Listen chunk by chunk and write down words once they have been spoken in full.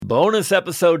Bonus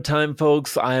episode time,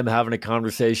 folks. I am having a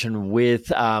conversation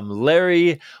with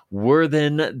Larry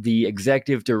Worthen, the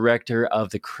Executive Director of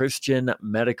the Christian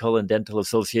Medical and Dental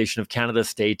Association of Canada.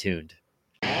 Stay tuned.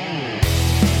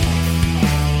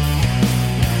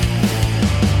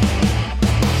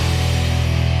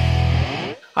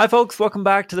 Hi, folks. Welcome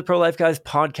back to the Pro-Life Guys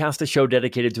podcast, a show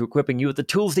dedicated to equipping you with the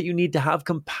tools that you need to have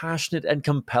compassionate and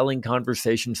compelling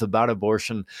conversations about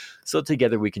abortion so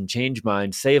together we can change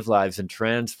minds, save lives, and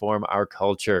transform our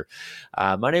culture.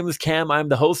 My name is Cam. I'm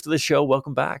the host of the show.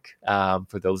 Welcome back.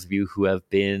 For those of you who have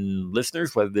been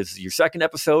listeners, whether this is your second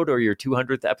episode or your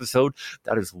 200th episode,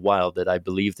 that is wild that I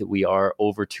believe that we are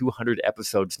over 200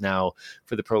 episodes now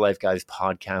for the Pro-Life Guys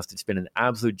podcast. It's been an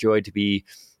absolute joy to be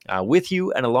with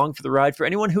you and along for the ride. For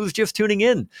anyone who's just tuning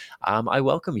in, I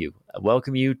welcome you. I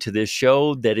welcome you to this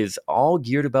show that is all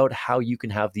geared about how you can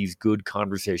have these good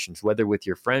conversations, whether with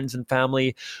your friends and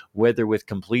family, whether with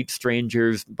complete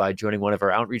strangers by joining one of our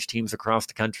outreach teams across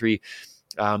the country.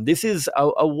 This is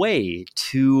a way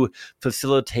to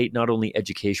facilitate not only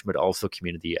education, but also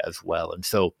community as well. And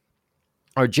so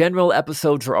our general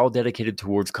episodes are all dedicated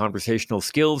towards conversational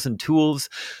skills and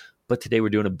tools. But today we're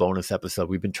doing a bonus episode.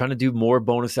 We've been trying to do more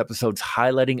bonus episodes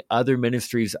highlighting other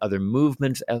ministries, other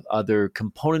movements, other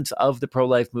components of the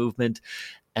pro-life movement.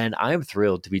 And I am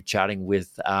thrilled to be chatting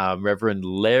with Reverend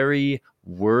Larry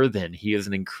Worthen. He is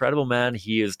an incredible man.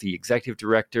 He is the Executive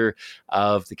Director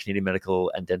of the Canadian Medical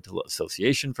and Dental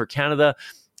Association for Canada.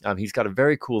 He's got a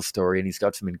very cool story, and he's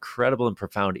got some incredible and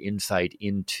profound insight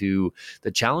into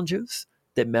the challenges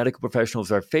that medical professionals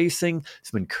are facing,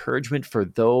 some encouragement for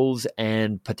those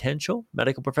and potential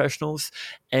medical professionals,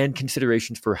 and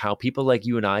considerations for how people like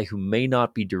you and I, who may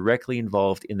not be directly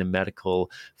involved in the medical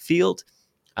field,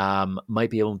 might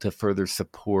be able to further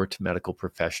support medical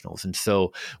professionals. And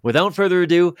so without further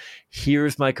ado,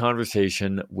 here's my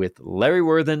conversation with Larry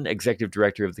Worthen, Executive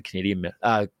Director of the Canadian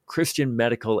Christian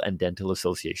Medical and Dental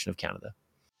Association of Canada.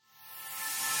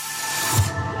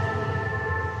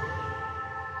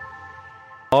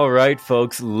 All right,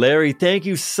 folks. Larry, thank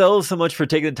you so much for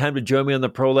taking the time to join me on the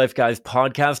Pro-Life Guys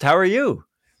podcast. How are you?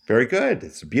 Very good.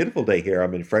 It's a beautiful day here.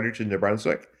 I'm in Fredericton, New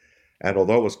Brunswick. And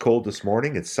although it was cold this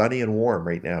morning, it's sunny and warm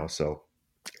right now. So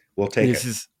we'll take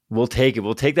it. We'll take it.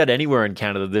 We'll take that anywhere in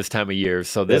Canada this time of year.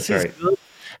 So this is right. Good.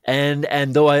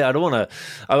 And though I don't want to,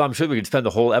 I'm sure we could spend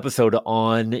the whole episode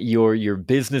on your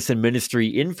business and ministry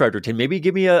in Fredericton. Maybe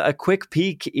give me a quick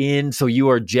peek in. So you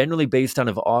are generally based out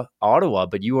of Ottawa,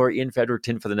 but you are in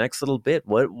Fredericton for the next little bit.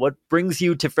 What brings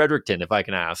you to Fredericton, if I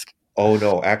can ask? Oh,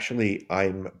 no. Actually,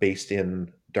 I'm based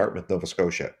in Dartmouth, Nova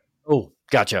Scotia. Oh,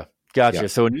 gotcha. Yeah.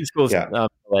 So an East Coast,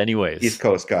 anyways. East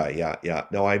Coast guy. Yeah.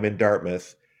 No, I'm in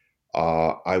Dartmouth.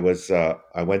 I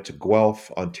went to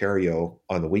Guelph, Ontario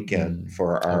on the weekend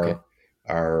for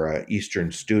our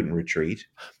Eastern student retreat.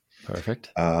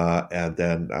 Perfect. And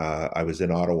then I was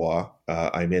in Ottawa.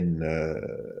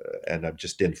 And I'm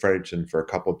just in Fredericton for a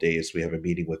couple of days. We have a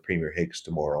meeting with Premier Higgs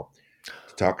tomorrow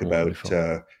to talk about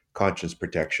conscience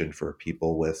protection for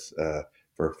people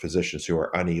for physicians who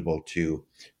are unable to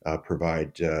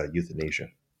provide euthanasia.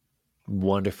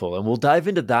 Wonderful. And we'll dive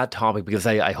into that topic because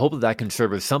I hope that can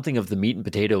serve as something of the meat and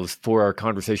potatoes for our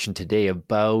conversation today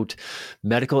about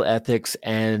medical ethics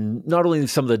and not only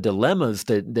some of the dilemmas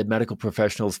that medical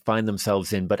professionals find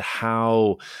themselves in, but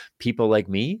how people like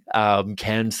me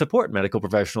can support medical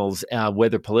professionals,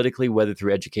 whether politically, whether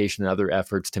through education and other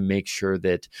efforts to make sure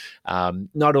that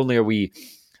not only are we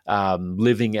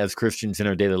living as Christians in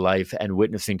our daily life and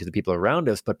witnessing to the people around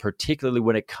us, but particularly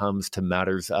when it comes to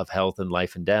matters of health and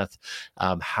life and death,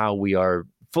 how we are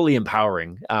fully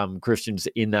empowering Christians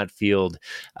in that field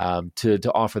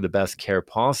to offer the best care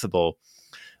possible.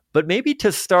 But maybe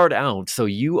to start out, so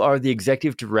you are the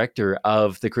Executive Director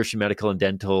of the Christian Medical and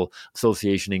Dental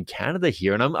Association in Canada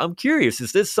here, and I'm curious,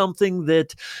 is this something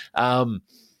that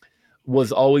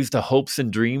was always the hopes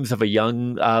and dreams of a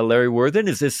young Larry Worthen?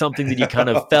 Is this something that you kind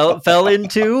of fell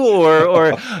into,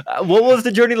 or what was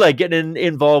the journey like getting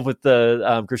involved with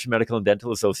the Christian Medical and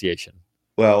Dental Association?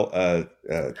 Well,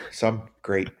 some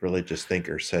great religious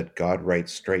thinker said, God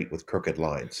writes straight with crooked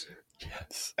lines.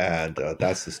 Yes. And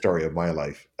that's the story of my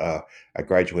life. I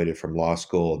graduated from law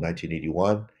school in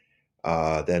 1981,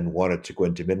 then wanted to go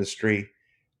into ministry,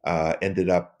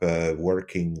 ended up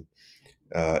working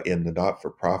in the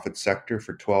not-for-profit sector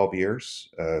for 12 years,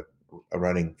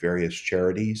 running various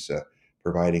charities,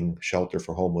 providing shelter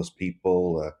for homeless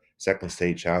people,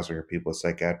 second-stage housing for people with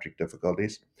psychiatric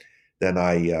difficulties. Then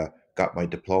I got my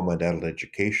diploma in adult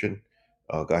education,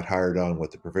 got hired on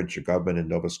with the provincial government in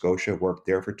Nova Scotia, worked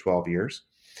there for 12 years.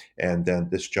 And then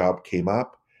this job came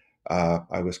up.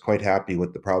 I was quite happy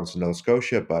with the province of Nova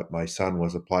Scotia, but my son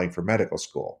was applying for medical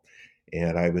school.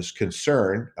 And I was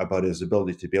concerned about his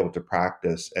ability to be able to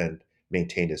practice and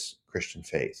maintain his Christian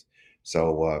faith.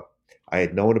 So I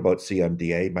had known about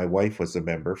CMDA. My wife was a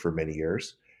member for many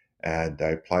years, and I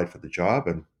applied for the job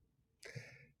and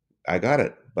I got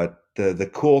it. But the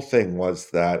cool thing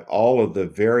was that all of the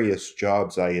various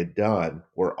jobs I had done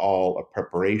were all a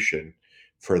preparation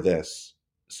for this.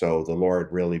 So the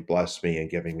Lord really blessed me in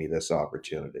giving me this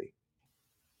opportunity.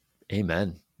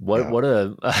 Amen. What Yeah, what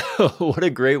a what a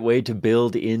great way to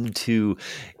build into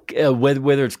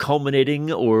whether it's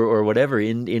culminating or whatever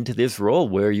into this role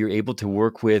where you're able to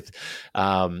work with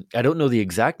I don't know the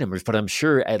exact numbers, but I'm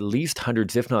sure at least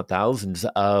hundreds, if not thousands,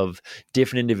 of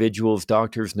different individuals,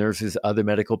 doctors, nurses, other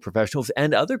medical professionals,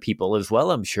 and other people as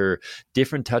well. I'm sure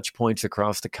different touch points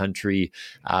across the country.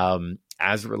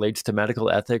 As it relates to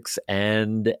medical ethics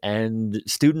and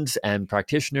students and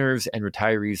practitioners and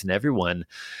retirees and everyone.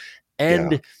 yeah,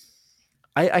 And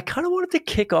I kind of wanted to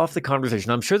kick off the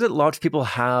conversation. I'm sure that lots of people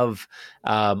have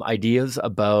ideas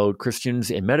about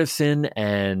Christians in medicine,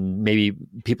 and maybe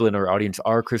people in our audience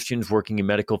are Christians working in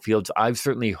medical fields. I've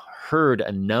certainly heard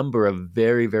a number of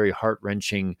very, very heart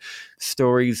wrenching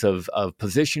stories of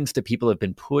positions that people have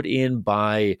been put in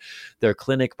by their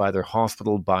clinic, by their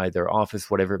hospital, by their office,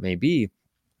 whatever it may be.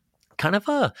 Kind of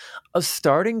a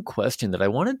starting question that I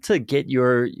wanted to get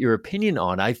your opinion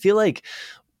on. I feel like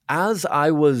as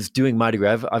I was doing my degree,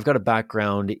 I've got a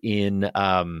background in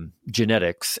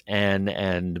genetics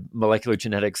and molecular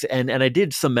genetics, and I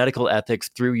did some medical ethics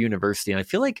through university. And I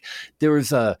feel like there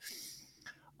was I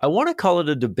want to call it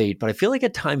a debate, but I feel like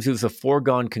at times it was a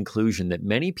foregone conclusion that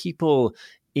many people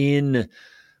in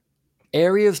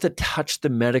areas that touch the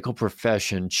medical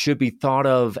profession should be thought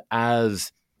of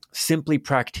as simply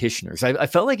practitioners. I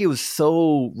felt like it was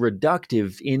so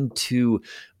reductive into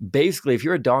basically, if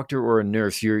you're a doctor or a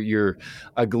nurse, you're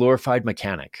a glorified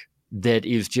mechanic that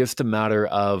is just a matter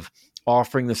of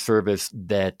offering the service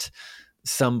that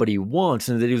somebody wants,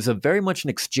 and that it was a very much an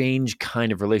exchange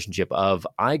kind of relationship of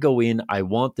I go in, I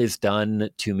want this done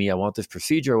to me, I want this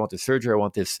procedure, I want this surgery, I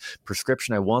want this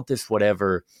prescription, I want this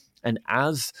whatever. And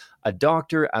as a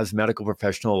doctor, as a medical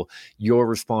professional, your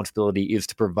responsibility is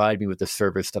to provide me with the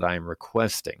service that I am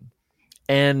requesting.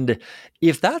 And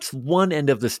if that's one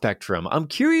end of the spectrum, I'm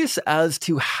curious as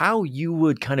to how you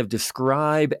would kind of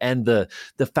describe and the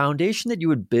foundation that you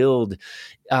would build,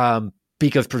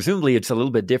 because presumably it's a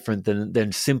little bit different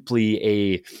than simply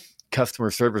a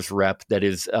customer service rep that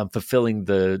is fulfilling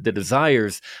the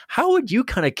desires. How would you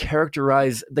kind of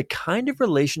characterize the kind of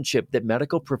relationship that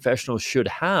medical professionals should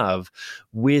have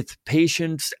with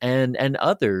patients and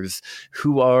others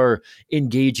who are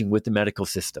engaging with the medical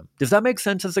system? Does that make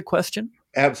sense as a question?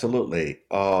 absolutely.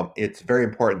 It's very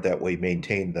important that we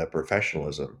maintain the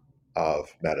professionalism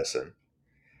of medicine.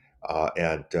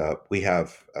 And we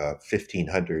have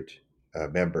 1,500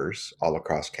 members all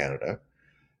across Canada.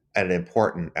 And an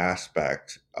important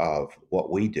aspect of what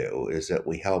we do is that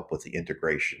we help with the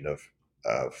integration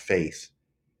of faith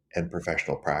and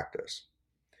professional practice.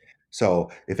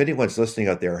 So, if anyone's listening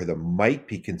out there that might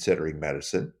be considering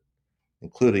medicine,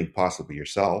 including possibly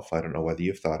yourself, I don't know whether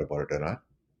you've thought about it or not.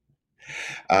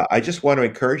 I just want to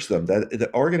encourage them that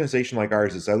the organization like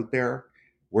ours is out there.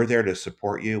 We're there to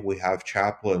support you. We have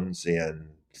chaplains in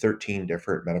 13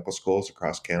 different medical schools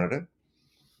across Canada.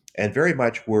 And very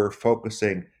much we're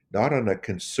focusing not on a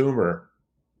consumer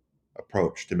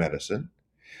approach to medicine,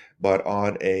 but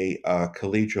on a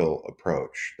collegial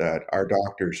approach that our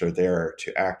doctors are there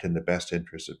to act in the best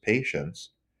interest of patients.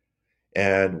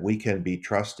 And we can be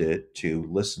trusted to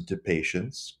listen to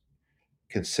patients,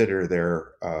 consider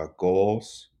their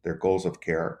goals of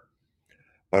care,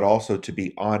 but also to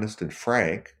be honest and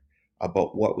frank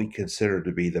about what we consider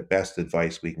to be the best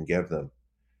advice we can give them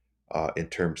in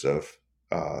terms of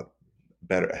uh,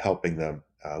 better helping them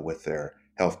with their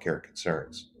healthcare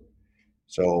concerns.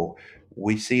 So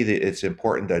we see that it's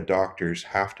important that doctors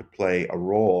have to play a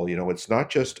role. You know, it's not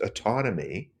just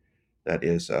autonomy that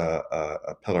is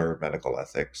a pillar of medical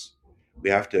ethics. We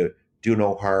have to do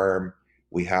no harm.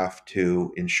 We have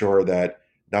to ensure that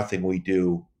nothing we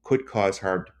do could cause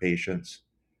harm to patients.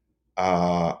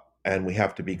 Uh, and we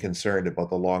have to be concerned about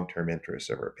the long-term interests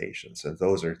of our patients. And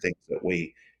those are things that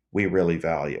we really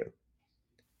value.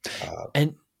 Uh,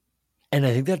 And And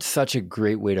I think that's such a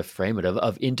great way to frame it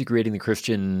of integrating the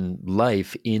Christian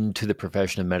life into the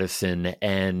profession of medicine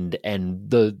and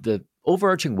the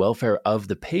overarching welfare of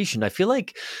the patient. I feel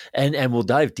like, and we'll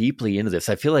dive deeply into this.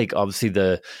 I feel like obviously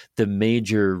the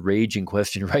major raging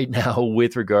question right now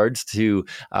with regards to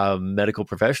medical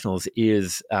professionals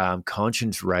is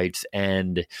conscience rights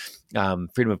and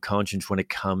freedom of conscience when it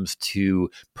comes to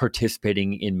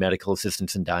participating in medical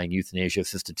assistance in dying, euthanasia,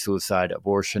 assisted suicide,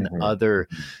 abortion, Mhm, other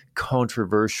mhm,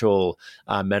 controversial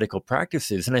medical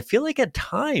practices. And I feel like at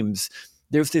times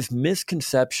there's this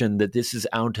misconception that this is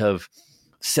out of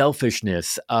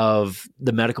selfishness of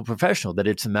the medical professional, that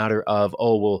it's a matter of,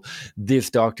 oh, well, this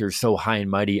doctor's so high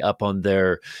and mighty up on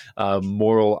their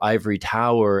moral ivory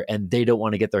tower and they don't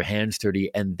want to get their hands dirty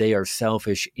and they are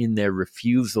selfish in their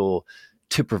refusal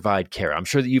to provide care. I'm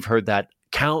sure that you've heard that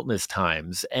countless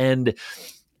times. And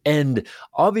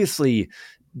obviously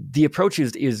the approach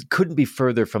is couldn't be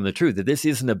further from the truth, that this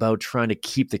isn't about trying to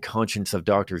keep the conscience of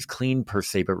doctors clean per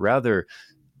se, but rather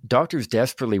doctors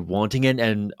desperately wanting,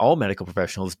 and all medical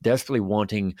professionals desperately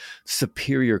wanting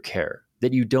superior care,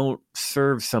 that you don't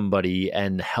serve somebody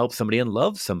and help somebody and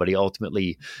love somebody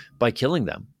ultimately by killing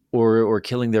them or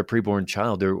killing their preborn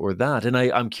child or that. And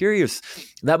I'm curious,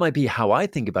 that might be how I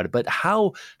think about it, but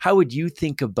how would you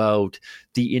think about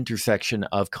the intersection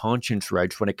of conscience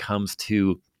rights when it comes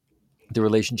to the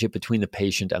relationship between the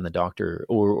patient and the doctor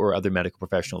or other medical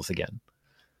professionals again?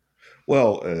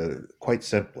 Well, quite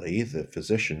simply, the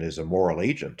physician is a moral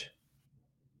agent,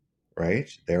 right?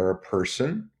 They're a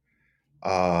person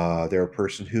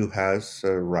who has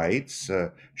rights,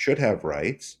 should have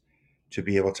rights to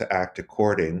be able to act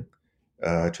according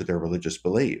to their religious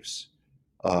beliefs.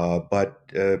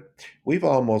 But we've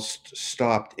almost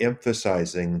stopped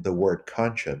emphasizing the word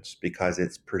conscience because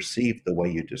it's perceived the way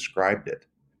you described it.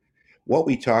 What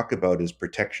we talk about is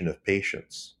protection of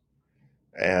patients.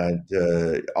 And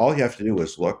all you have to do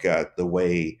is look at the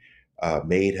way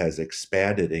MAID has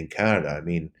expanded in Canada. I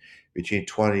mean, between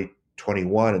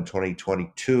 2021 and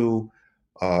 2022,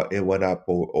 it went up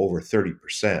over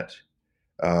 30%.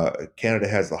 Canada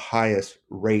has the highest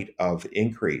rate of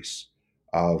increase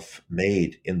of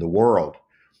MAID in the world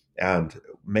and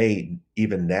may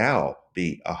even now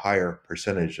be a higher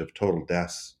percentage of total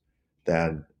deaths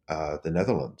than the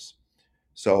Netherlands.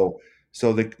 So,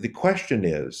 so the question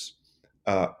is,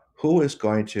 who is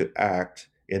going to act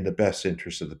in the best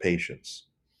interest of the patients?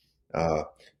 Uh,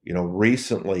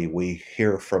 recently we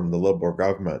hear from the Liberal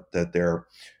government that they're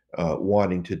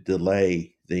wanting to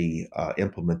delay the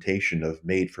implementation of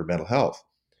MAID for mental health.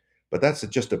 But that's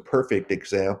just a perfect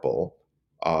example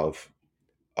of,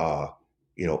 uh,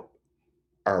 you know,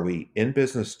 are we in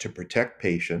business to protect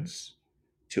patients,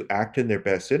 to act in their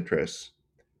best interests,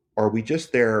 or are we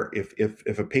just there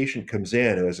if a patient comes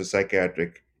in who has a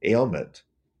psychiatric ailment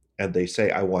and they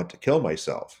say, I want to kill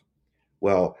myself?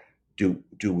 Well, do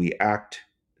we act?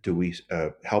 Do we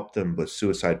help them with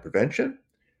suicide prevention,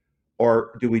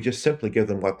 or do we just simply give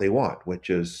them what they want, which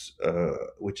is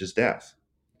death?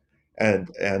 And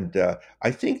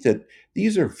I think that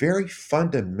these are very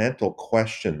fundamental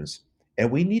questions,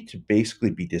 and we need to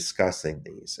basically be discussing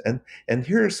these. And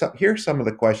here's some of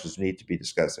the questions we need to be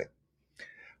discussing.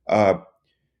 Uh,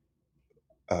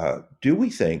 do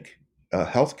we think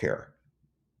healthcare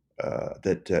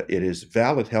that it is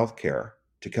valid healthcare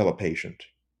to kill a patient?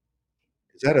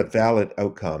 Is that a valid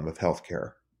outcome of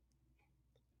healthcare?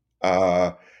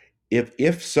 Uh,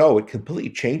 if so, it completely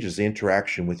changes the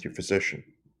interaction with your physician.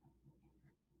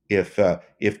 If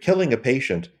killing a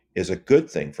patient is a good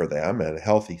thing for them and a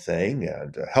healthy thing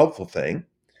and a helpful thing,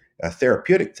 a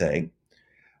therapeutic thing,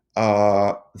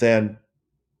 then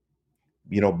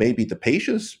maybe the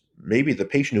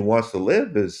patient who wants to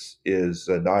live is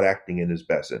not acting in his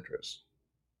best interest.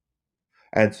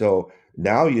 And so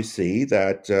now you see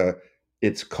that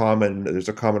it's common. There's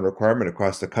a common requirement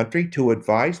across the country to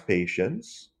advise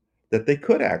patients that they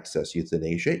could access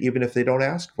euthanasia even if they don't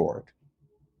ask for it.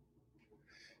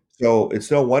 So it's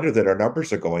no wonder that our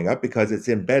numbers are going up because it's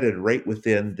embedded right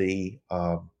within the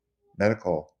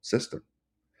medical system.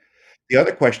 The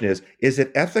other question is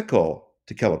it ethical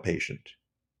to kill a patient?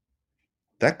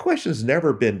 That question's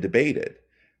never been debated.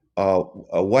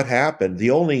 What happened?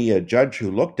 The only judge who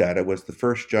looked at it was the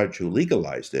first judge who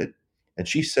legalized it, and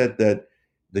she said that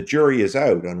the jury is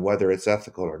out on whether it's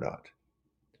ethical or not.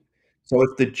 So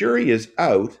if the jury is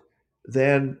out,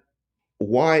 then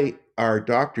why are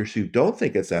doctors who don't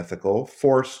think it's ethical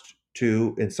forced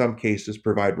to, in some cases,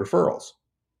 provide referrals?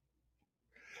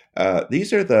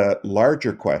 These are the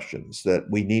larger questions that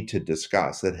we need to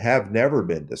discuss that have never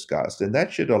been discussed, and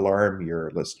that should alarm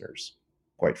your listeners,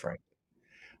 quite frankly.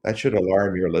 That should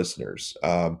alarm your listeners.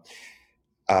 Under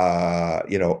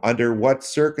what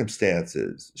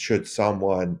circumstances should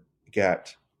someone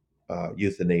get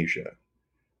euthanasia,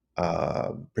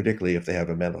 particularly if they have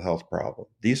a mental health problem?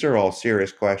 These are all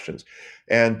serious questions.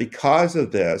 And because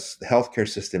of this, the healthcare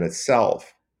system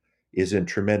itself is in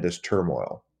tremendous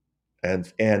turmoil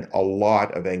and a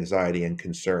lot of anxiety and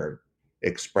concern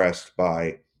expressed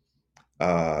by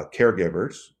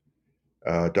caregivers,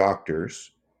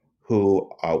 doctors who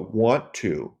want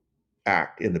to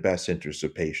act in the best interest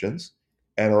of patients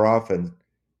and are often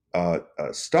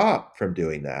stopped from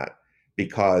doing that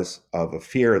because of a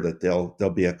fear that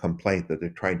there'll be a complaint that they're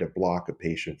trying to block a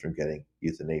patient from getting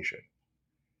euthanasia.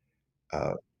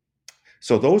 Uh,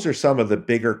 so those are some of the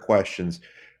bigger questions.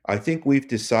 I think we've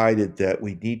decided that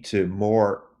we need to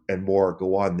more and more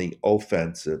go on the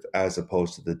offensive as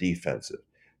opposed to the defensive.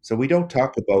 So we don't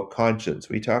talk about conscience.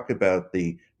 We talk about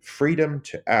the freedom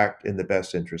to act in the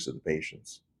best interest of the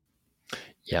patients.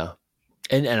 Yeah.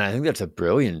 And I think that's a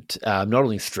brilliant, not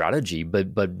only strategy, but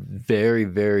very,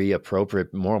 very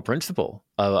appropriate moral principle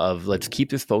of let's keep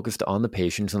this focused on the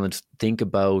patients and let's think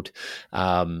about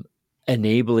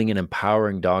enabling and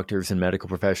empowering doctors and medical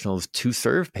professionals to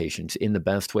serve patients in the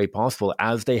best way possible,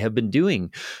 as they have been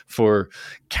doing for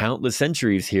countless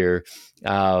centuries here.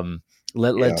 Yeah.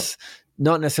 Let's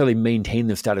not necessarily maintain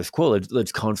the status quo.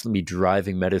 Let's constantly be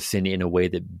driving medicine in a way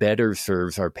that better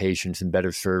serves our patients and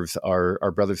better serves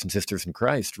our brothers and sisters in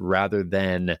Christ, rather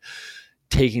than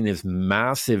taking this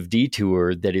massive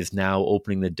detour that is now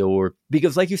opening the door.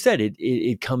 Because like you said,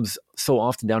 it comes so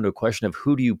often down to a question of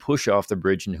who do you push off the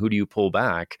bridge and who do you pull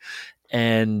back?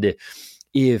 And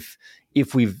if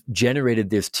we've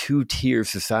generated this two-tier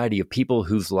society of people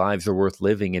whose lives are worth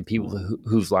living and people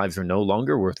whose lives are no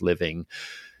longer worth living,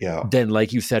 Yeah. then,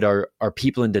 like you said, are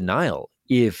people in denial?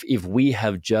 If we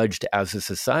have judged as a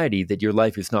society that your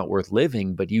life is not worth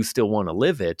living, but you still want to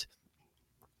live it,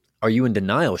 are you in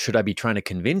denial? Should I be trying to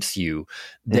convince you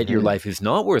that your Hmm. life is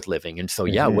not worth living? And so,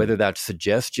 yeah, Hmm. whether that's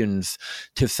suggestions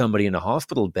to somebody in a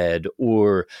hospital bed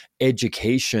or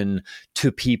education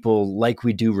to people like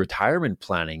we do retirement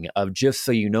planning of just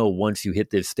so you know, once you hit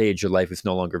this stage, your life is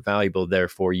no longer valuable.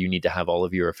 Therefore, you need to have all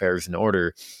of your affairs in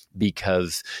order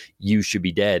because you should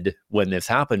be dead when this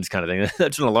happens, kind of thing.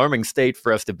 That's an alarming state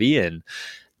for us to be in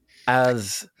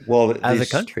as Well, a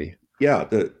this, country. yeah,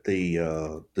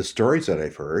 the stories that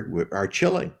I've heard are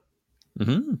chilling,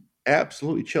 Hmm.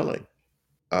 absolutely chilling.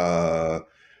 Uh,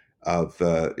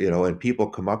 and people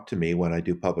come up to me when I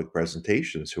do public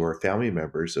presentations who are family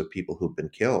members of people who've been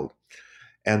killed,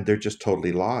 and they're just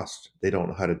totally lost. They don't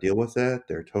know how to deal with it.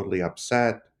 They're totally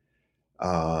upset.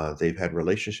 They've had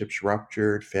relationships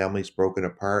ruptured, families broken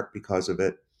apart because of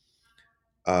it.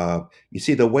 You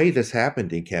see, the way this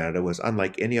happened in Canada was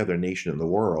unlike any other nation in the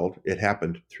world. It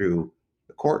happened through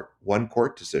the court, one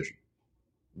court decision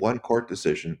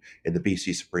in the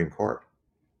BC Supreme Court.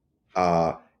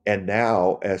 Uh, and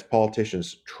now, as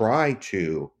politicians try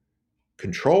to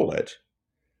control it,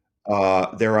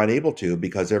 they're unable to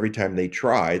because every time they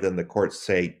try, then the courts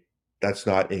say that's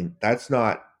not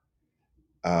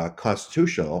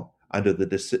constitutional under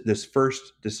this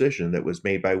first decision that was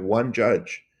made by one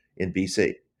judge in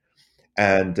BC.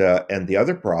 And the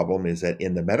other problem is that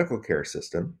in the medical care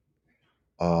system,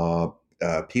 uh,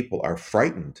 people are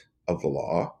frightened of the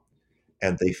law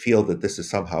and they feel that this is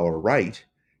somehow a right.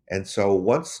 And so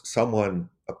once someone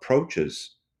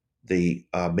approaches the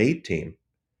MAID team,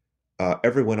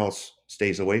 everyone else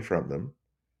stays away from them.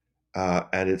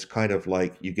 And it's kind of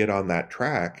like you get on that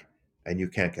track and you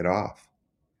can't get off.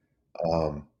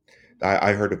 Um,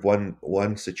 I heard of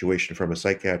one situation from a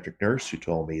psychiatric nurse who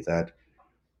told me that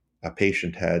a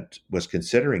patient was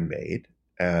considering MAID,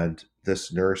 and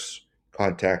this nurse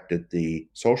contacted the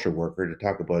social worker to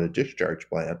talk about a discharge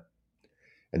plan.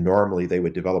 And normally they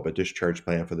would develop a discharge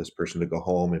plan for this person to go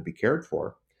home and be cared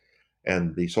for.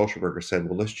 And the social worker said,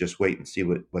 well, let's just wait and see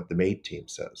what the MAID team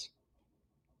says.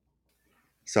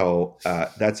 So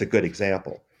that's a good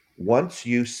example. Once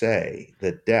you say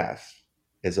that death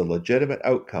is a legitimate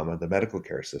outcome of the medical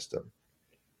care system,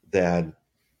 then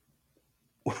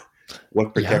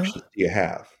what Yeah, protections do you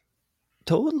have?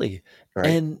 totally.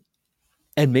 Right?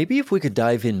 And maybe if we could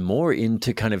dive in more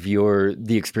into kind of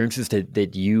the experiences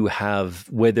that you have,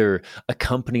 whether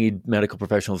accompanied medical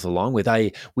professionals along with.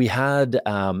 We had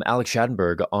Alex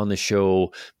Schadenberg on the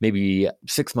show maybe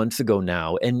 6 months ago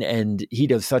now, and he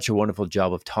does such a wonderful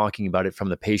job of talking about it from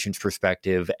the patient's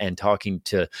perspective and talking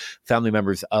to family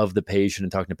members of the patient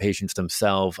and talking to patients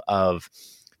themselves of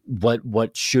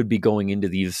what should be going into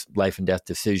these life and death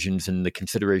decisions and the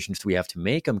considerations we have to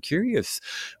make. I'm curious,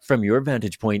 from your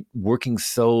vantage point, working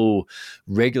so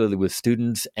regularly with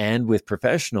students and with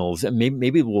professionals, and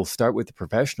maybe we'll start with the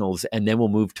professionals and then we'll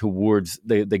move towards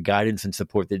the guidance and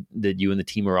support that you and the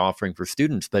team are offering for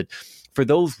students. But for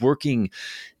those working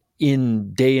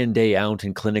in day out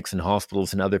in clinics and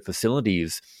hospitals and other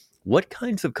facilities, what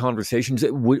kinds of conversations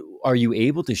are you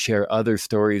able to share other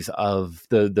stories of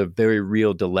the very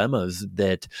real dilemmas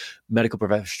that medical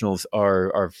professionals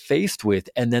are faced with,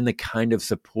 and then the kind of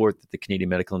support that the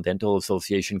Canadian Medical and Dental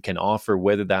Association can offer,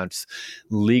 whether that's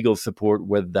legal support,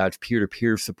 whether that's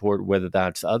peer-to-peer support, whether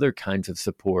that's other kinds of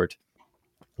support?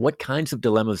 What kinds of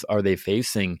dilemmas are they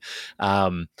facing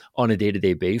on a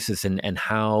day-to-day basis, and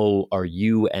how are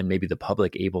you and maybe the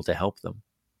public able to help them?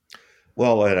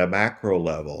 Well, at a macro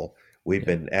level, we've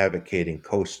Yeah. been advocating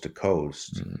coast to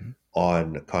coast Mhm.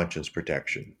 on conscience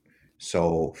protection.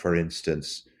 So, for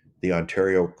instance, the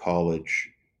Ontario College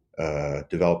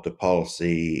developed a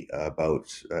policy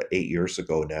about 8 years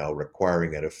ago now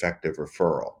requiring an effective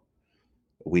referral.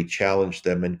 We challenged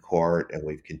them in court and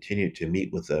we've continued to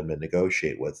meet with them and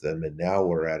negotiate with them. And now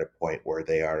we're at a point where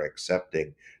they are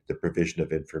accepting the provision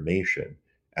of information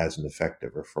as an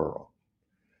effective referral.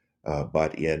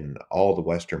 But in all the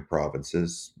Western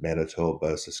provinces,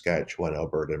 Manitoba, Saskatchewan,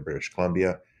 Alberta, and British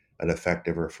Columbia, an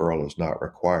effective referral is not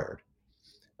required.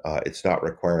 It's not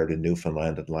required in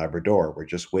Newfoundland and Labrador. We're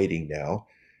just waiting now.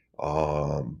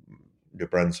 Um, New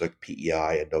Brunswick,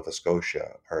 PEI, and Nova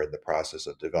Scotia are in the process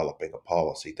of developing a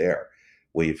policy there.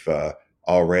 We've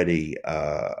already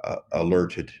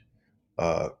alerted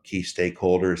key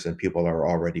stakeholders, and people are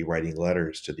already writing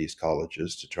letters to these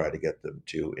colleges to try to get them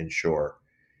to ensure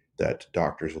that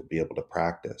doctors will be able to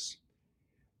practice.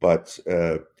 But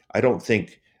I don't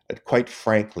think, quite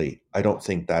frankly, I don't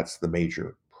think that's the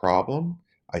major problem.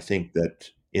 I think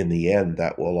that in the end,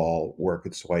 that will all work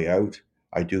its way out.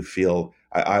 I do feel,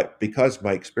 because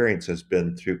my experience has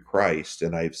been through Christ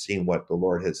and I've seen what the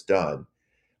Lord has done,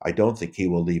 I don't think He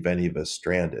will leave any of us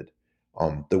stranded.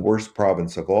 The worst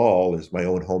province of all is my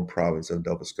own home province of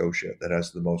Nova Scotia that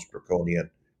has the most draconian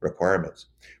requirements.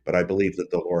 But I believe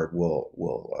that the Lord will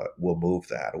move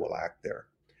that, will act there.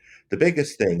 The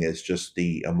biggest thing is just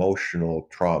the emotional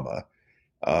trauma,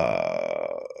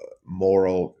 uh,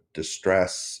 moral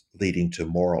distress leading to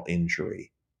moral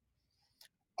injury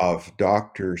of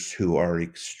doctors who are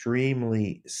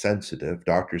extremely sensitive,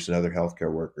 doctors and other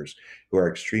healthcare workers who are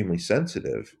extremely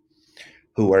sensitive,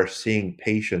 who are seeing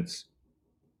patients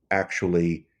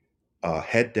actually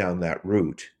head down that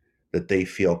route that they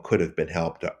feel could have been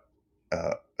helped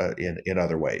in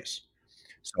other ways.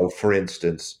 So, for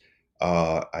instance,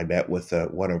 I met with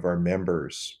one of our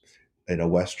members in a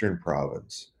Western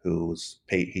province who's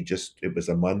he just, it was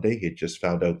a Monday. He had just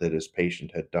found out that his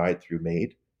patient had died through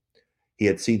MAID. He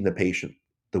had seen the patient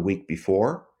the week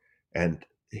before, and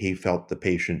he felt the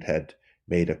patient had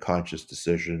made a conscious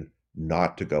decision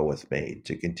not to go with MAID,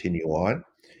 to continue on.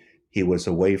 He was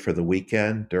away for the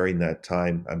weekend. During that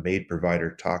time, a MAID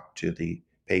provider talked to the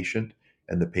patient,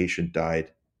 and the patient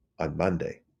died on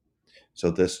Monday. So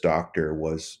this doctor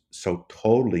was so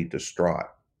totally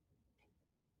distraught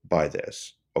by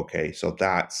this. Okay, so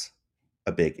that's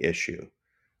a big issue.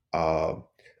 Um,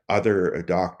 Other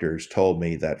doctors told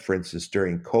me that, for instance,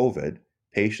 during COVID,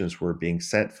 patients were being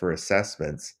sent for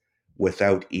assessments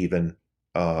without even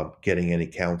getting any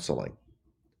counseling.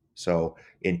 So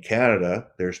in Canada,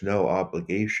 there's no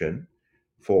obligation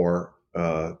for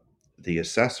the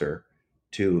assessor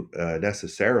to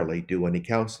necessarily do any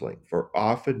counseling. For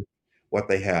often, what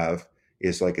they have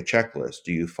is like a checklist.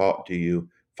 Do you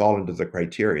fall into the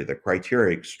criteria? The criteria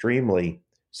are extremely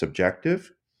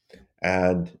subjective,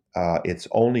 and it's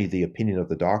only the opinion of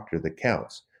the doctor that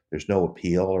counts. There's no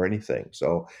appeal or anything.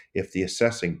 So if the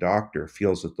assessing doctor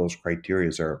feels that those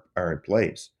criteria are in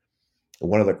place,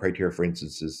 one of the criteria, for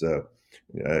instance, is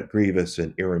grievous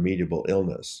and irremediable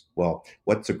illness. Well,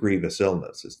 what's a grievous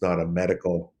illness? It's not a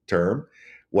medical term.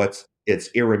 It's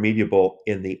irremediable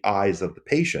in the eyes of the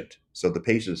patient. So the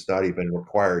patient is not even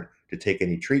required to take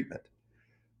any treatment.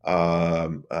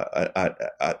 One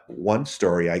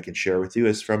story I can share with you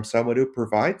is from someone who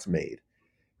provides MAID,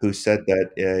 who said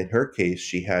that in her case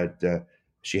she had a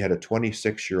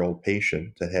 26-year-old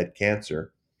patient that had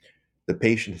cancer. The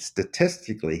patient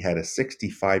statistically had a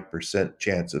 65%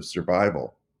 chance of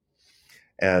survival,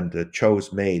 and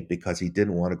chose MAID because he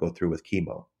didn't want to go through with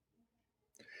chemo.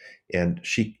 And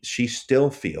she still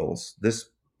feels,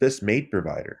 this MAID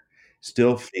provider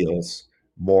still feels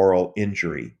moral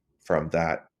injury from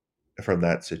that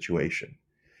situation.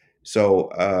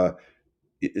 So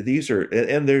these are,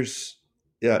 and there's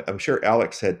yeah, I'm sure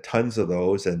Alex had tons of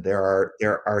those, and there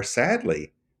are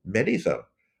sadly many of them.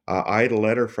 I had a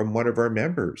letter from one of our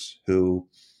members who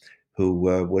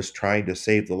was trying to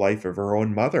save the life of her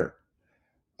own mother,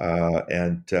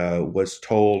 and was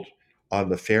told on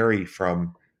the ferry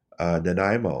from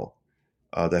Nanaimo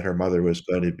that her mother was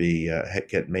going to be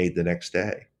get made the next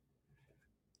day.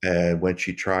 And when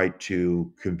she tried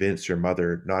to convince her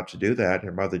mother not to do that,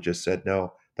 her mother just said,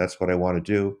 "No, that's what I want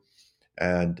to do."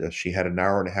 And she had an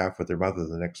hour and a half with her mother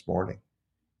the next morning.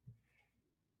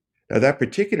 Now, that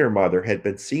particular mother had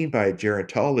been seen by a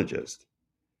gerontologist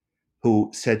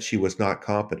who said she was not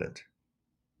competent.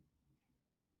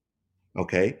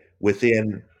 Okay.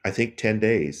 Within, I think, 10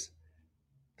 days,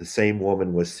 the same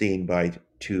woman was seen by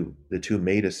the two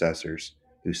maid assessors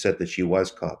who said that she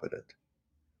was competent.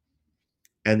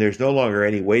 And there's no longer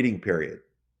any waiting period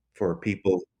for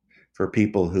people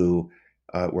who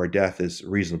where death is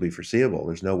reasonably foreseeable.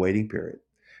 There's no waiting period.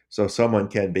 So someone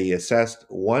can be assessed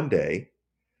one day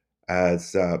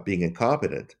as being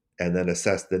incompetent and then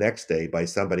assessed the next day by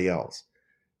somebody else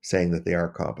saying that they are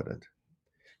competent.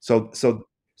 So so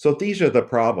so these are the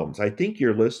problems. I think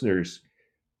your listeners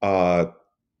uh,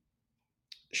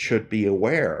 should be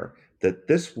aware that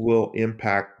this will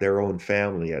impact their own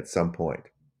family at some point.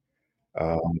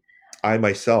 Um, I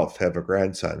myself have a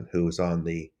grandson who's on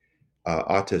the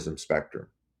autism spectrum,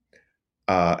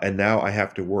 and now I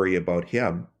have to worry about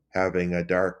him having a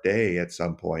dark day at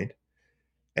some point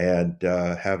and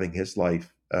having his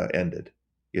life ended.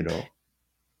 You know,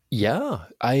 Yeah,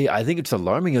 I think it's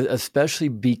alarming, especially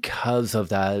because of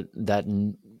that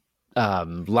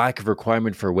lack of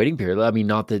requirement for a waiting period. I mean,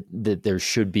 not that there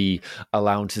should be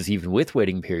allowances even with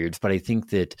waiting periods, but I think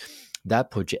that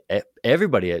that puts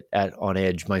everybody at on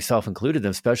edge, myself included.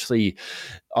 And especially,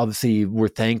 obviously, we're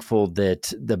thankful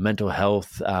that the mental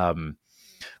health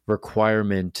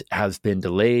requirement has been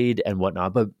delayed and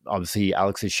whatnot. But obviously,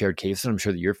 Alex has shared cases. I'm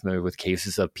sure that you're familiar with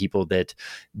cases of people that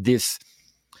this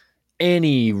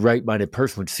any right-minded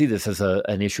person would see this as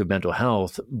an issue of mental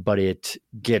health, but it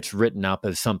gets written up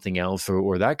as something else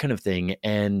or that kind of thing.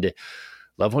 And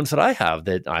loved ones that I have,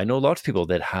 that I know lots of people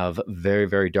that have very,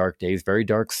 very dark days, very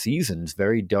dark seasons,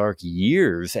 very dark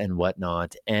years and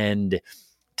whatnot. And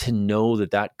to know that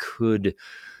that could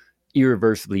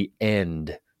irreversibly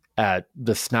end at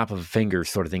the snap of a finger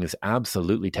sort of thing is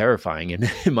absolutely terrifying in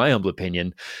my humble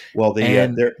opinion. well, the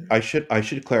And there I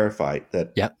should clarify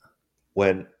that yeah,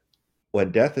 when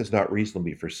when death is not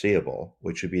reasonably foreseeable,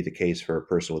 which would be the case for a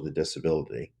person with a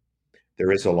disability,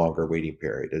 there is a longer waiting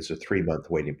period. It's a 3 month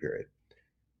waiting period.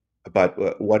 But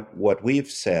what we've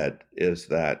said is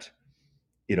that,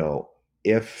 you know,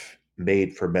 if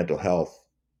made for mental health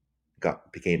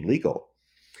became legal,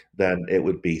 then it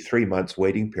would be 3 months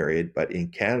waiting period. But in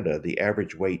Canada, the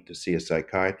average wait to see a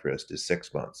psychiatrist is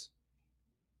 6 months.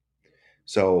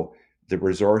 So the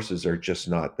resources are just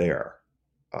not there,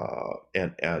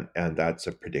 and that's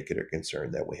a particular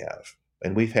concern that we have.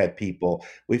 And we've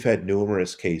had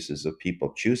numerous cases of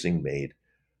people choosing MAID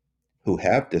who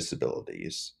have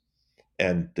disabilities,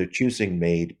 and they're choosing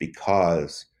MAID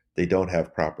because they don't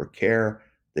have proper care,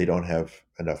 they don't have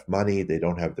enough money, they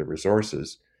don't have the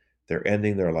resources. They're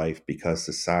ending their life because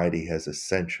society has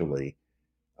essentially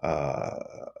uh,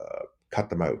 cut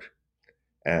them out.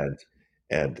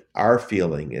 And our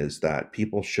feeling is that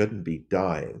people shouldn't be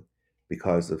dying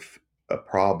because of a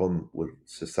problem with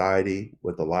society,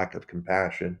 with a lack of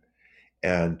compassion,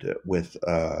 and with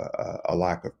a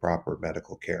lack of proper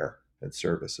medical care and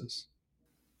services.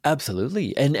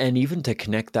 absolutely. And even to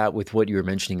connect that with what you were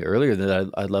mentioning earlier that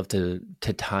I'd love to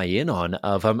tie in on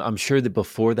of I'm sure that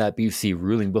before that BC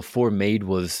ruling, before MAID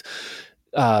was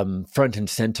front and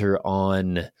center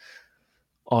on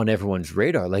everyone's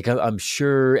radar. Like I'm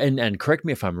sure, and correct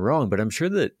me if I'm wrong, but I'm sure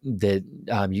that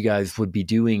you guys would be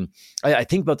doing. I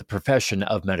think about the profession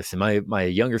of medicine. My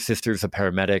younger sister's a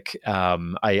paramedic.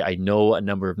 I know a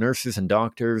number of nurses and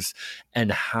doctors,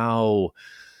 and how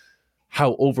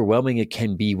overwhelming it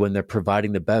can be when they're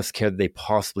providing the best care that they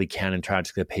possibly can and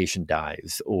tragically a patient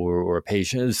dies or a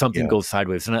patient something Yeah. goes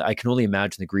sideways. And I can only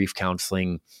imagine the grief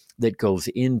counseling that goes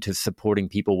into supporting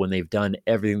people when they've done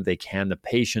everything they can. The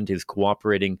patient is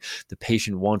cooperating, the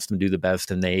patient wants them to do the best,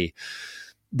 and they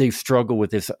struggle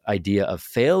with this idea of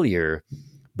failure.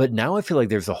 But now I feel like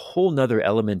there's a whole nother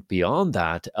element beyond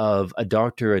that of a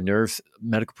doctor, a nurse,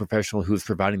 medical professional who's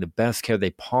providing the best care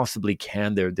they possibly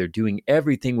can. They're doing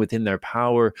everything within their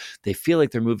power. They feel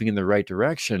like they're moving in the right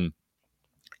direction.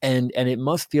 And it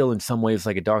must feel in some ways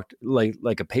like a doctor,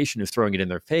 like a patient is throwing it in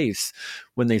their face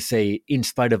when they say, in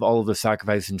spite of all of the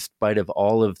sacrifice, in spite of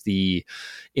all of the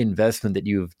investment that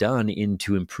you have done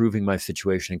into improving my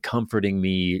situation and comforting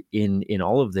me in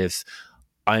all of this,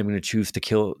 I'm going to choose to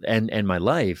kill and end my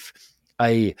life.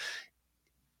 I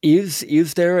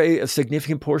is there a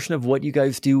significant portion of what you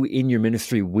guys do in your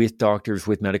ministry with doctors,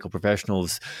 with medical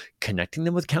professionals, connecting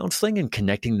them with counseling and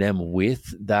connecting them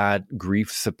with that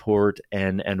grief support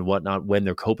and whatnot when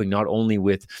they're coping not only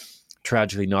with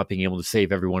tragically not being able to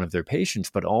save every one of their patients,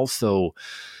 but also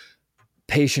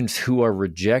patients who are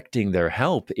rejecting their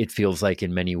help, it feels like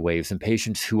in many ways, and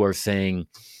patients who are saying,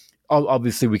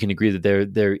 obviously we can agree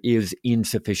that there is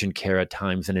insufficient care at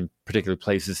times and in particular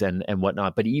places and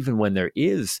whatnot, but even when there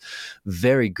is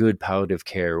very good palliative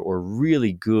care or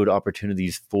really good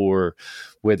opportunities for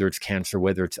whether it's cancer,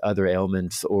 whether it's other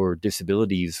ailments or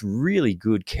disabilities, really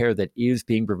good care that is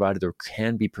being provided or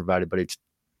can be provided, but it's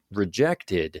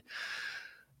rejected.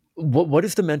 What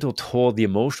is the mental toll, the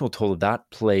emotional toll that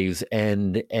plays,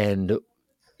 and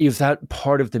is that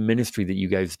part of the ministry that you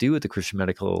guys do at the Christian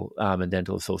Medical and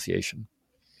Dental Association?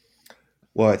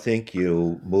 Well, I think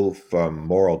you move from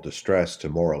moral distress to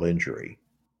moral injury.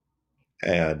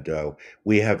 And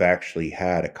we have actually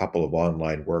had a couple of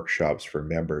online workshops for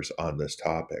members on this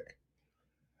topic.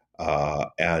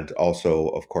 And also,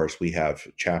 of course, we have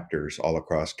chapters all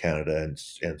across Canada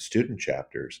and student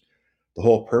chapters. The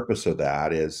whole purpose of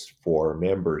that is for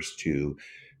members to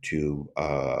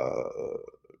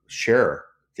share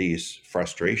these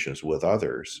frustrations with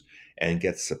others and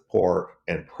get support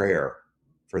and prayer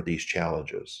for these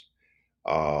challenges.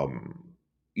 Um,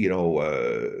 you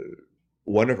know,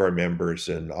 one of our members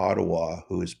in Ottawa,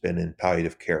 who has been in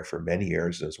palliative care for many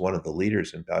years and is one of the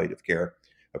leaders in palliative care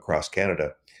across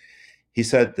Canada, he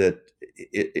said that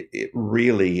it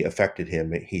really affected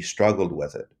him. He struggled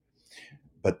with it.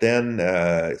 But then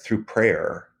through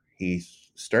prayer, he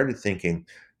started thinking,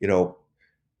 you know,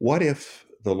 what if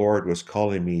the Lord was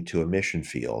calling me to a mission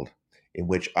field in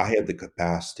which I had the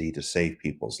capacity to save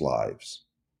people's lives?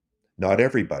 Not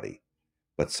everybody,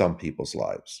 but some people's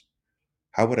lives.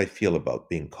 How would I feel about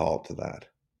being called to that?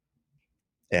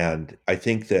 And I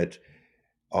think that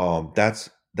that's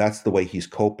the way he's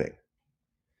coping.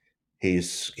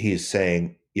 He's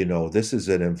saying, you know, this is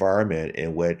an environment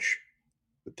in which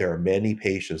there are many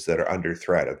patients that are under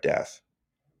threat of death,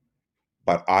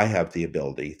 but I have the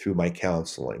ability through my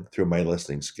counseling, through my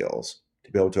listening skills,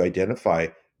 to be able to identify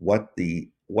what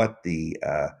the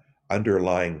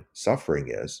underlying suffering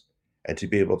is, and to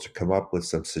be able to come up with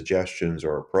some suggestions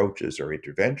or approaches or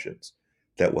interventions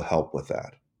that will help with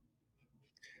that.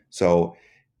 So,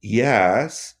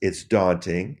 yes, it's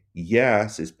daunting.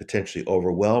 Yes, it's potentially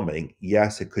overwhelming.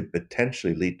 Yes, it could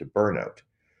potentially lead to burnout.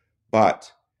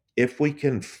 But if we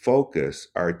can focus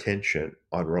our attention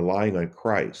on relying on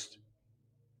Christ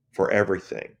for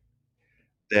everything,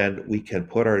 then we can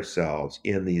put ourselves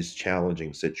in these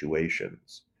challenging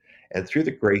situations. And through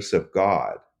the grace of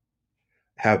God,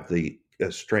 have the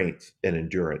strength and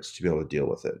endurance to be able to deal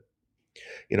with it.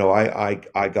 You know,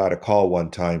 I got a call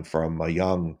one time from a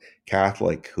young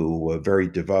Catholic who, a very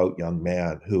devout young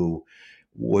man who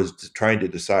was trying to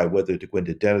decide whether to go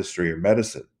into dentistry or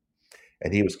medicine.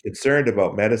 And he was concerned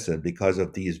about medicine because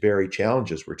of these very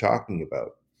challenges we're talking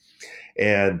about.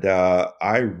 And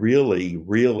I really,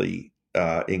 really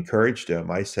encouraged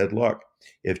him. I said, look,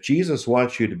 if Jesus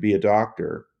wants you to be a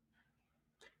doctor,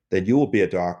 then you will be a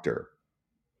doctor,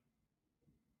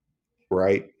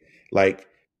 right? Like,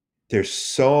 there's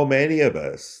so many of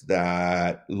us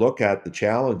that look at the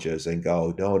challenges and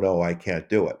go, no, no, I can't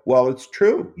do it. Well, it's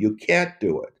true. You can't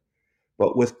do it.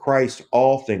 But with Christ,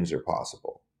 all things are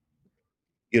possible.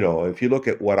 You know, if you look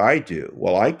at what I do,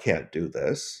 well, I can't do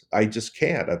this. I just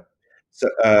can't.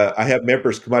 I have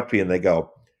members come up to me and they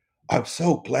go, I'm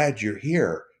so glad you're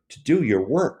here to do your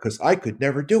work because I could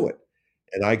never do it.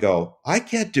 And I go, I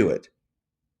can't do it.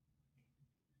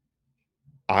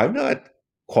 I'm not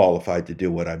qualified to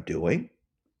do what I'm doing.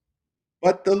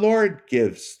 But the Lord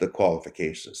gives the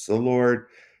qualifications. The Lord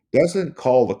doesn't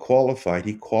call the qualified,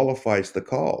 He qualifies the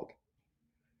called.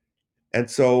 And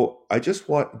so I just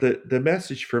want the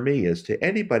message for me is to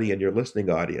anybody in your listening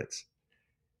audience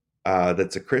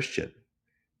that's a Christian,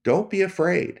 don't be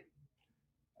afraid.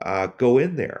 Go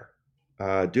in there,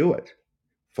 do it.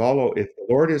 Follow. If the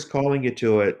Lord is calling you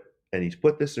to it and He's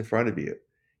put this in front of you,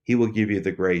 He will give you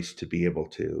the grace to be able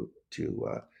to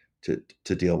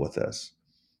deal with this.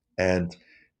 And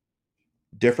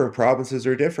different provinces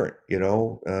are different. You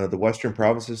know, the Western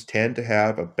provinces tend to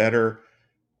have a better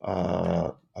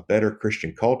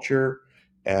Christian culture.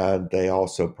 and they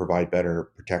also provide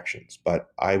better protections. But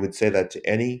I would say that to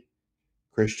any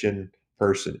Christian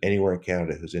person anywhere in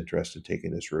Canada who's interested in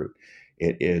taking this route,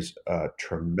 it is a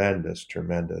tremendous,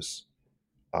 tremendous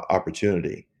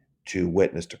opportunity to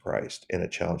witness to Christ in a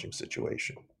challenging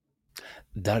situation.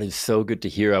 That is so good to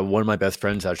hear. One of my best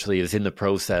friends actually is in the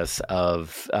process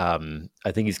of,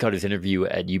 I think he's got his interview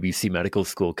at UBC Medical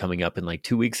School coming up in like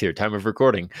 2 weeks here, time of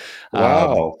recording. Um,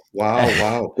 Wow, wow,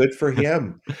 wow. Good for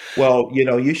him. Well,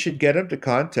 you should get him to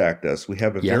contact us. We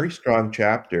have a yeah. very strong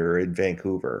chapter in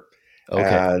Vancouver, Okay.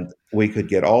 and we could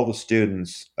get all the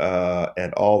students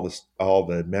and all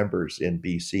the members in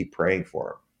BC praying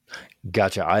for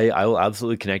Gotcha. I will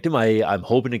absolutely connect him. I'm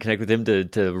hoping to connect with him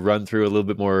to run through a little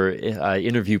bit more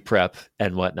interview prep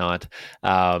and whatnot.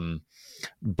 Um,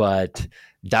 but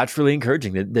that's really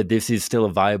encouraging that this is still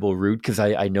a viable route, because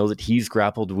I know that he's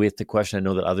grappled with the question. I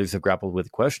know that others have grappled with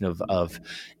the question of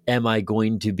am I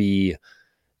going to be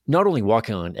not only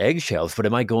walking on eggshells, but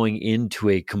am I going into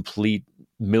a complete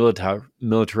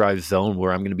militarized zone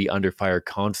where I'm going to be under fire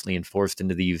constantly and forced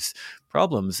into these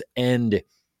problems? And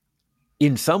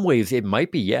in some ways, it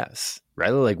might be yes, right?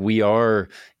 Like we are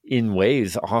in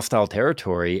ways hostile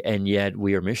territory, and yet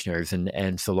we are missionaries.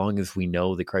 And so long as we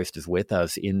know that Christ is with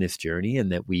us in this journey,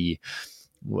 and that we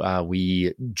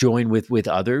join with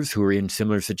others who are in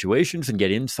similar situations and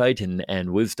get insight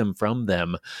and wisdom from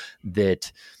them,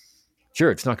 that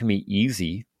sure, it's not going to be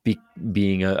easy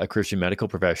being a Christian medical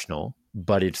professional,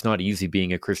 but it's not easy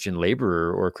being a Christian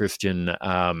laborer or a Christian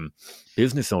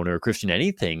business owner or Christian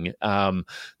anything. That's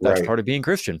right. part of being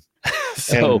Christian.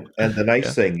 So, And the yeah.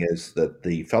 nice thing is that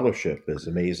the fellowship is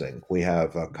amazing. We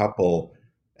have a couple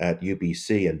at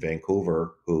UBC in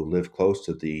Vancouver who live close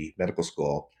to the medical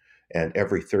school, and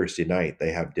every Thursday night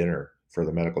they have dinner for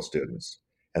the medical students,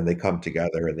 and they come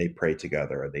together and they pray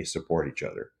together and they support each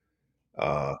other.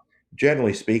 Uh,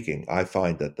 Generally speaking, I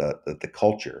find that the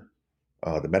culture,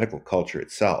 the medical culture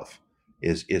itself,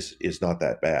 is not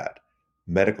that bad.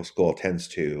 Medical school tends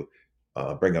to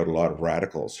bring out a lot of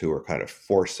radicals who are kind of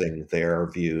forcing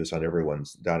their views on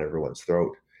everyone's down everyone's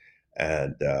throat,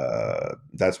 and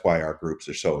that's why our groups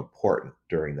are so important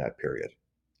during that period.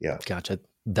 Yeah, Gotcha.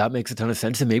 That makes a ton of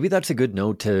sense, and maybe that's a good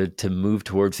note to move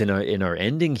towards in our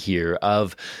ending here,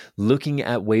 of looking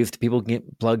at ways that people can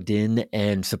get plugged in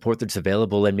and support that's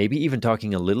available, and maybe even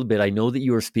talking a little bit. I know that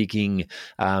you are speaking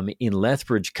in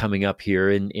Lethbridge coming up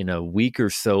here in a week or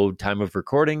so, time of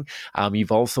recording.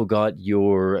 You've also got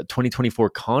your 2024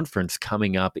 conference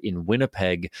coming up in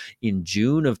Winnipeg in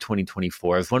June of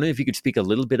 2024. I was wondering if you could speak a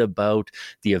little bit about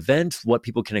the events, what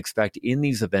people can expect in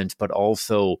these events, but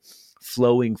also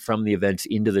flowing from the events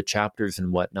into the chapters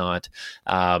and whatnot.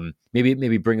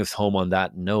 Maybe bring us home on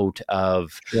that note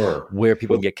of sure. where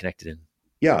people can Well, get connected in.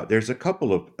 yeah, there's a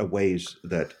couple of ways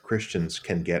that Christians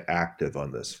can get active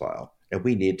on this file, and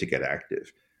we need to get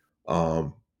active.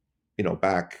 Um,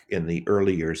 Back in the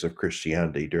early years of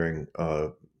Christianity during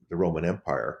the Roman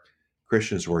Empire,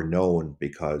 Christians were known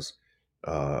because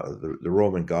the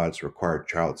Roman gods required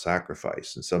child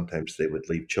sacrifice, and sometimes they would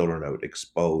leave children out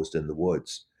exposed in the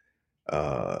woods.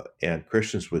 And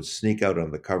Christians would sneak out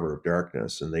on the cover of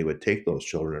darkness, and they would take those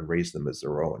children and raise them as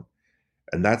their own.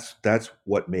 And that's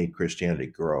what made Christianity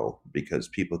grow, because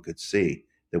people could see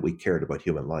that we cared about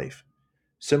human life.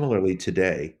 Similarly,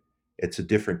 today, it's a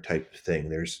different type of thing.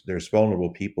 There's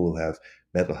vulnerable people who have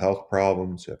mental health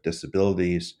problems, who have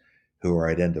disabilities, who are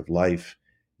at end of life.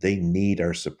 They need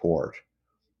our support,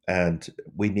 and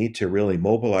we need to really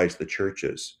mobilize the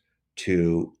churches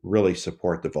to really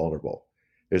support the vulnerable.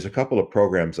 There's a couple of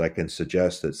programs I can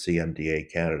suggest that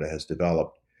CMDA Canada has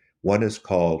developed. One is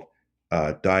called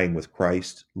 "Dying with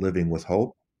Christ, Living with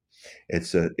Hope."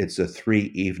 It's a 3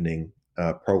 evening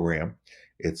program.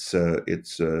 It's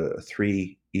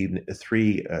three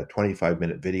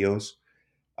 25-minute videos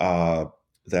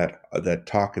that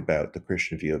talk about the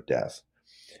Christian view of death.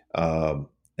 Um,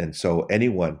 and so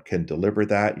anyone can deliver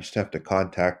that. You just have to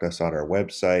contact us on our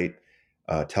website.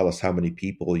 Tell us how many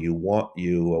people you want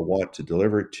to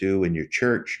deliver it to in your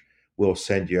church. We'll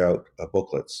send you out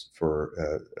booklets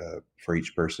for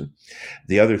each person.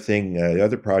 The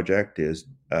other project is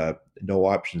No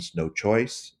Options, No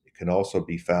Choice. It can also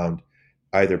be found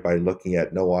either by looking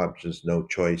at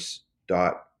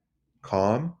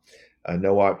nooptionsnochoice.com.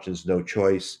 No Options, No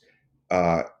Choice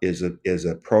is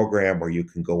a program where you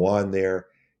can go on there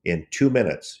in 2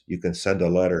 minutes. You can send a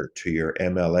letter to your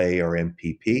MLA or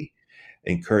MPP,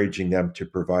 encouraging them to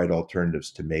provide alternatives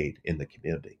to MAID in the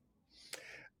community.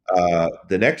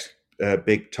 The next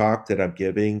big talk that I'm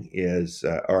giving is,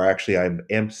 or actually, I'm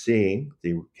emceeing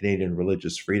the Canadian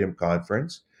Religious Freedom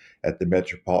Conference. at the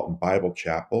Metropolitan Bible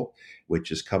Chapel,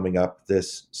 which is coming up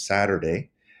this Saturday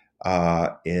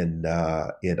in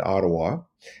Ottawa.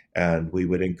 And we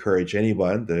would encourage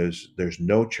anyone. There's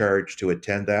no charge to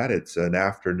attend that. It's an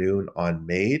afternoon on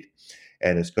Maid,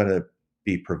 and it's going to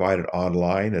be provided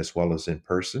online as well as in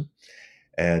person.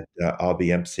 And I'll be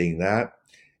emceeing that.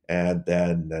 And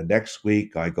then next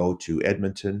week I go to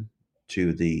Edmonton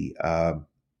to the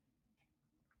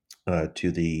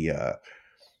to the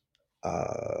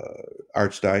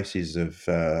Archdiocese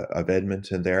of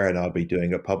Edmonton there, and I'll be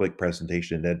doing a public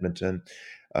presentation in Edmonton,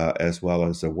 as well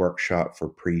as a workshop for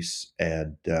priests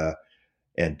and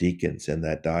deacons in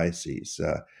that diocese.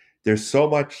 There's so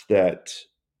much that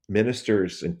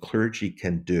ministers and clergy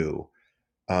can do,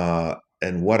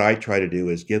 and what I try to do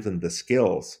is give them the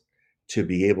skills to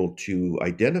be able to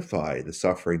identify the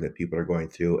suffering that people are going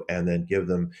through, and then give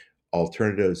them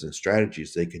alternatives and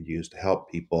strategies they can use to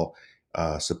help people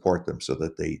support them so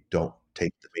that they don't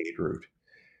take the main route.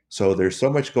 So there's so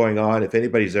much going on. If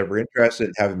anybody's ever interested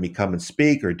in having me come and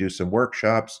speak or do some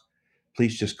workshops,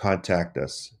 please just contact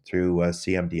us through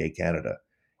CMDA Canada,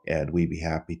 and we'd be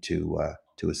happy to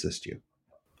assist you.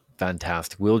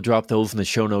 Fantastic. We'll drop those in the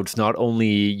show notes. Not only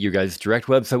your guys' direct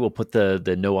website, we'll put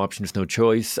the no options, no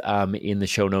choice in the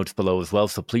show notes below as well.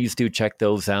 So please do check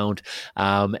those out.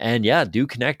 And yeah, do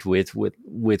connect with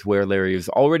where Larry is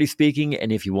already speaking.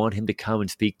 And if you want him to come and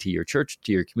speak to your church,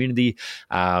 to your community,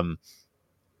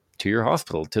 to your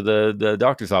hospital, to the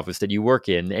doctor's office that you work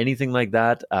in, anything like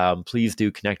that, please do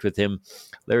connect with him.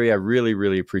 Larry, I really,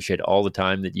 really appreciate all the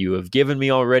time that you have given me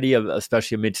already,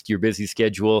 especially amidst your busy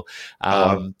schedule.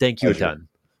 Thank you a ton.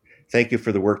 Thank you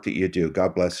for the work that you do.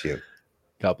 God bless you.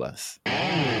 God bless.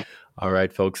 All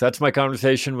right, folks, that's my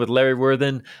conversation with Larry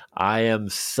Worthen. I am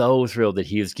so thrilled that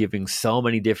he is giving so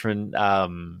many different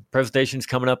presentations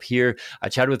coming up here. I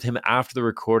chatted with him after the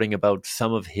recording about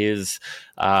some of his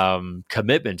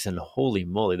commitments, and holy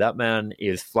moly, that man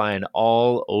is flying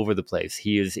all over the place.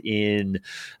 He is in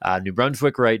New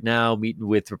Brunswick right now, meeting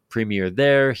with the premier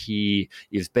there. He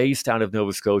is based out of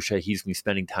Nova Scotia. He's going to be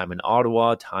spending time in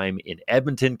Ottawa, time in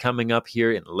Edmonton coming up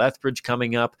here, in Lethbridge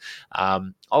coming up,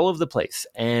 all over the place.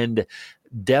 And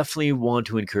definitely want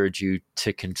to encourage you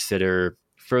to consider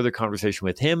further conversation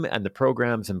with him and the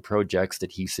programs and projects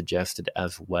that he suggested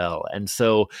as well. And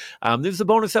so this is a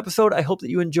bonus episode. I hope that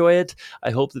you enjoy it.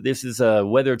 I hope that this is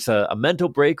whether it's a mental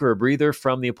break or a breather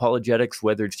from the apologetics,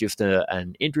 whether it's just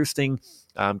an interesting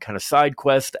kind of side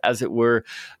quest, as it were.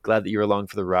 Glad that you're along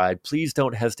for the ride. Please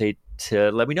don't hesitate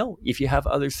to let me know if you have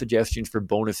other suggestions for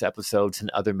bonus episodes and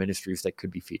other ministries that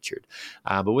could be featured.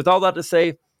 But with all that to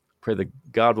say, pray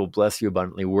that God will bless you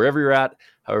abundantly wherever you're at,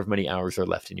 however many hours are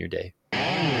left in your day.